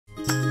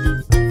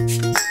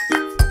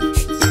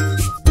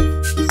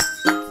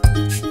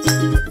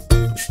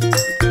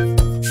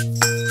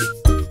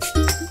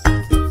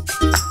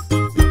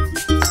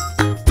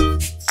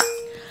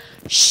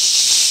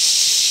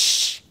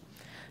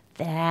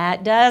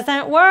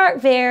doesn't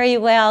work very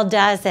well,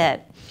 does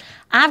it?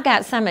 I've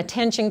got some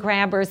attention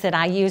grabbers that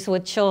I use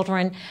with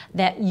children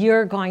that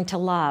you're going to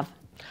love.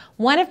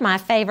 One of my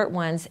favorite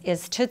ones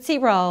is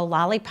Tootsie-Roll,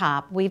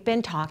 Lollipop. We've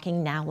been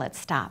talking, now let's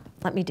stop.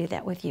 Let me do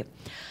that with you.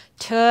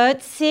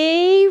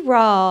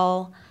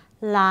 Tootsie-Roll,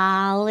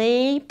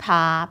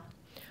 Lollipop.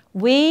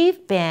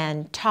 We've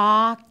been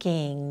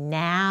talking,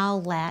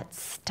 now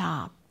let's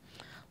stop.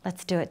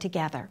 Let's do it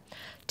together.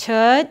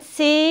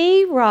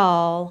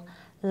 Tootsie-Roll,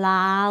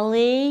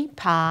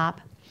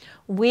 Lollipop.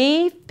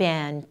 We've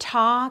been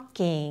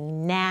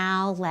talking,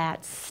 now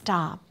let's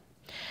stop.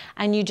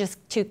 And you just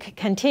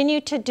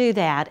continue to do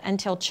that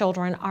until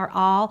children are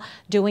all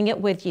doing it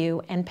with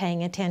you and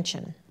paying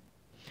attention.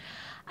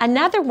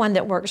 Another one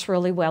that works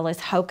really well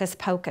is Hocus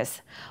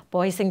Pocus.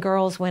 Boys and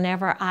girls,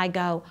 whenever I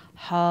go,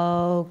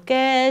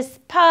 Hocus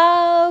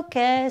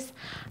Pocus,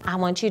 I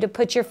want you to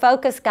put your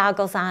focus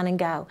goggles on and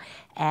go,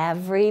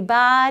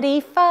 everybody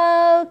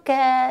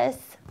focus.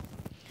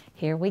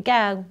 Here we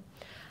go.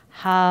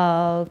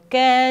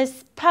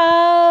 Hocus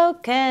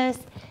Pocus,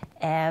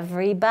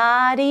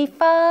 everybody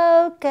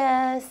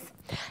focus.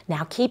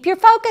 Now keep your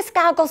focus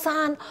goggles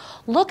on.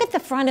 Look at the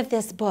front of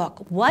this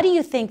book. What do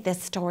you think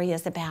this story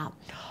is about?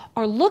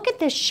 Or look at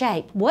this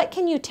shape. What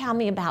can you tell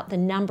me about the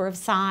number of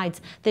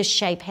sides this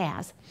shape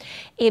has?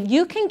 If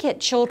you can get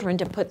children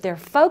to put their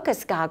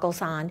focus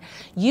goggles on,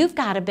 you've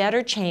got a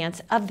better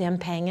chance of them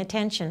paying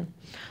attention.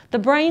 The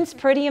brain's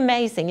pretty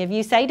amazing. If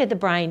you say to the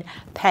brain,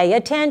 pay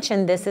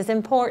attention, this is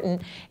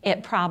important,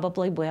 it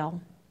probably will.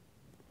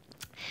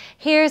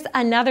 Here's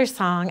another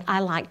song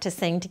I like to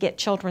sing to get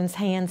children's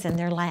hands in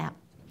their lap.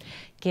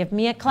 Give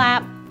me a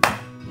clap,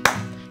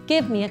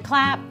 give me a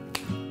clap,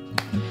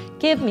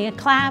 give me a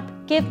clap,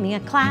 give me a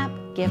clap,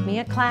 give me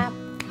a clap,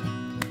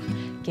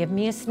 give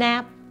me a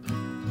snap,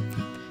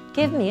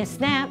 give me a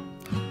snap.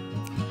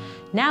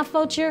 Now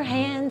fold your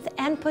hands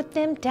and put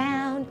them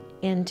down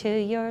into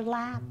your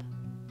lap.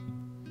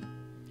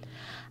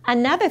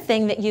 Another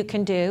thing that you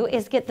can do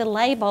is get the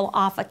label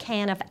off a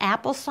can of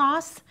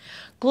applesauce,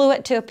 glue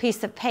it to a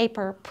piece of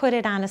paper, put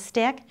it on a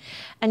stick,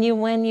 and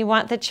when you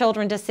want the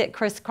children to sit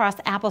crisscross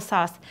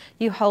applesauce,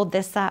 you hold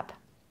this up.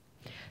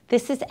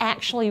 This is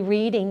actually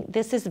reading,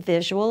 this is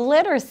visual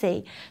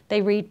literacy.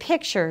 They read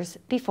pictures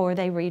before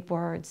they read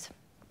words.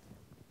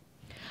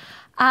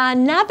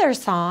 Another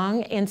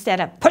song,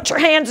 instead of put your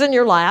hands in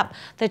your lap,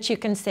 that you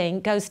can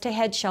sing goes to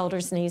head,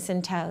 shoulders, knees,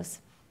 and toes.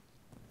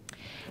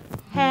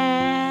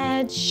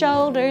 Head,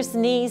 shoulders,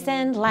 knees,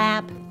 and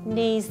lap,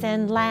 knees,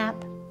 and lap.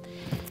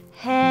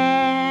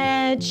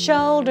 Head,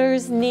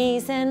 shoulders,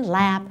 knees, and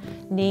lap,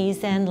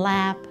 knees, and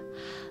lap.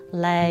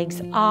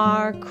 Legs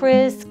are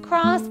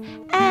crisscross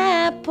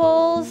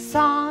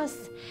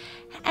applesauce,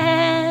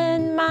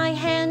 and my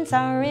hands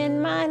are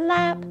in my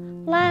lap,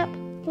 lap,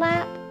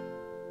 lap.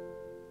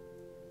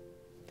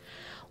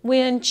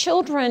 When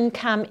children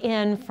come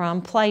in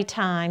from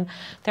playtime,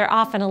 they're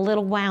often a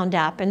little wound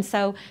up, and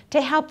so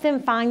to help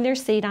them find their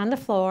seat on the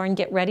floor and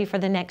get ready for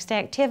the next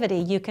activity,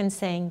 you can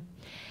sing,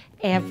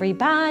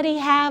 everybody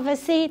have a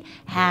seat,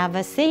 have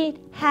a seat,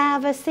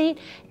 have a seat.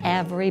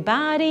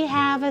 Everybody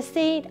have a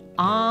seat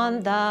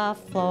on the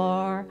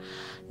floor.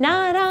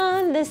 Not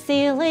on the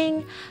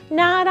ceiling,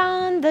 not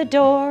on the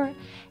door.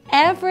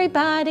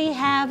 Everybody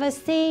have a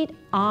seat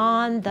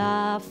on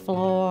the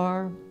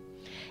floor.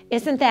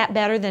 Isn't that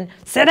better than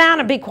sit down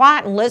and be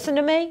quiet and listen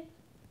to me?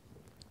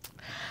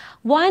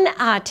 One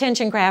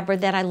attention grabber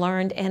that I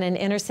learned in an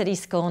inner city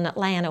school in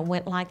Atlanta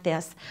went like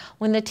this.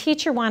 When the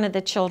teacher wanted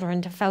the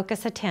children to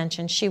focus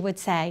attention, she would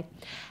say,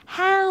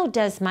 how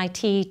does my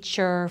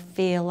teacher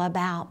feel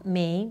about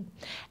me?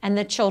 And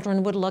the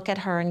children would look at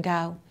her and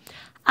go,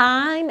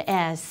 I'm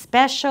as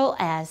special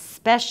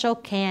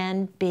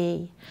can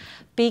be,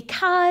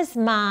 because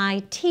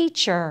my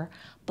teacher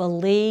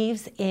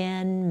believes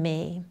in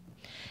me.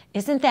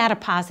 Isn't that a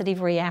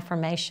positive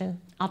reaffirmation?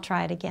 I'll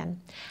try it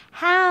again.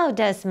 How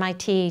does my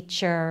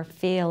teacher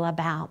feel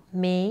about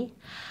me?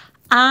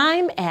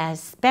 I'm as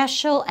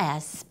special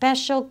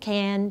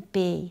can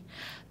be,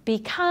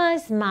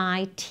 because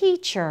my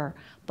teacher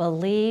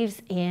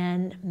believes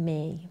in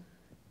me.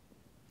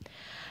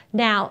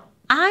 Now,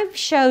 I've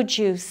showed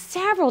you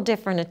several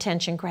different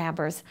attention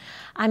grabbers.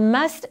 I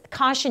must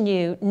caution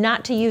you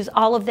not to use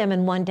all of them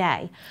in one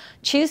day.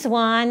 Choose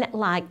one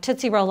like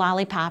Tootsie-Roll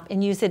Lollipop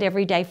and use it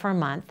every day for a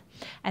month.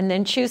 And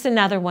then choose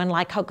another one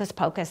like Hocus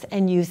Pocus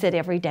and use it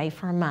every day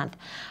for a month.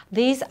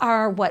 These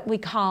are what we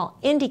call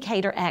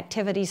indicator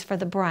activities for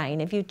the brain.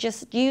 If you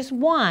just use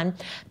one,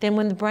 then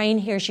when the brain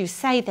hears you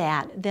say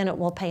that, then it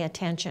will pay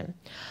attention.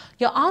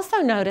 You'll also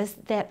notice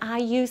that I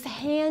use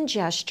hand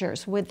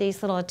gestures with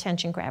these little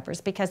attention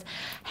grabbers because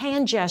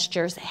hand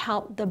gestures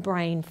help the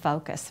brain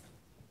focus.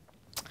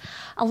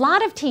 A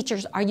lot of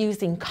teachers are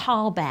using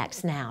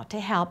callbacks now to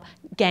help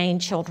gain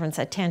children's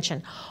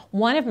attention.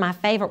 One of my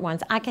favorite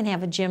ones, I can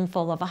have a gym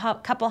full of a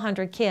couple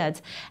hundred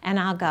kids and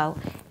I'll go,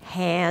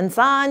 hands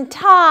on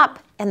top,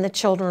 and the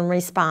children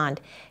respond,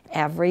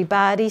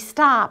 everybody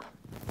stop.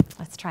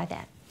 Let's try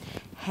that.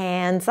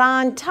 Hands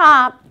on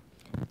top,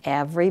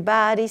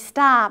 everybody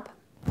stop.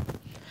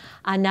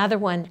 Another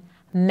one,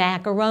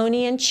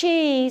 macaroni and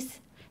cheese.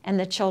 And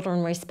the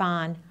children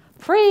respond,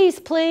 freeze,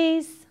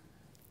 please.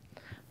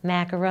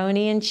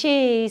 Macaroni and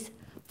cheese,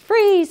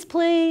 freeze,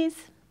 please.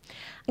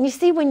 And you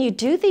see, when you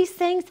do these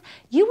things,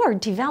 you are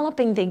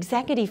developing the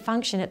executive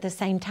function at the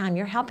same time.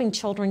 You're helping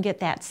children get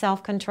that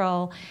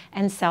self-control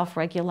and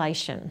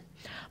self-regulation.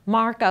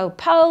 Marco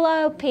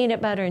Polo,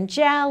 peanut butter and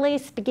jelly,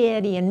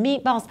 spaghetti and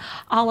meatballs,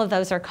 all of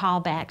those are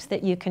callbacks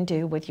that you can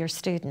do with your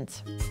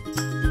students.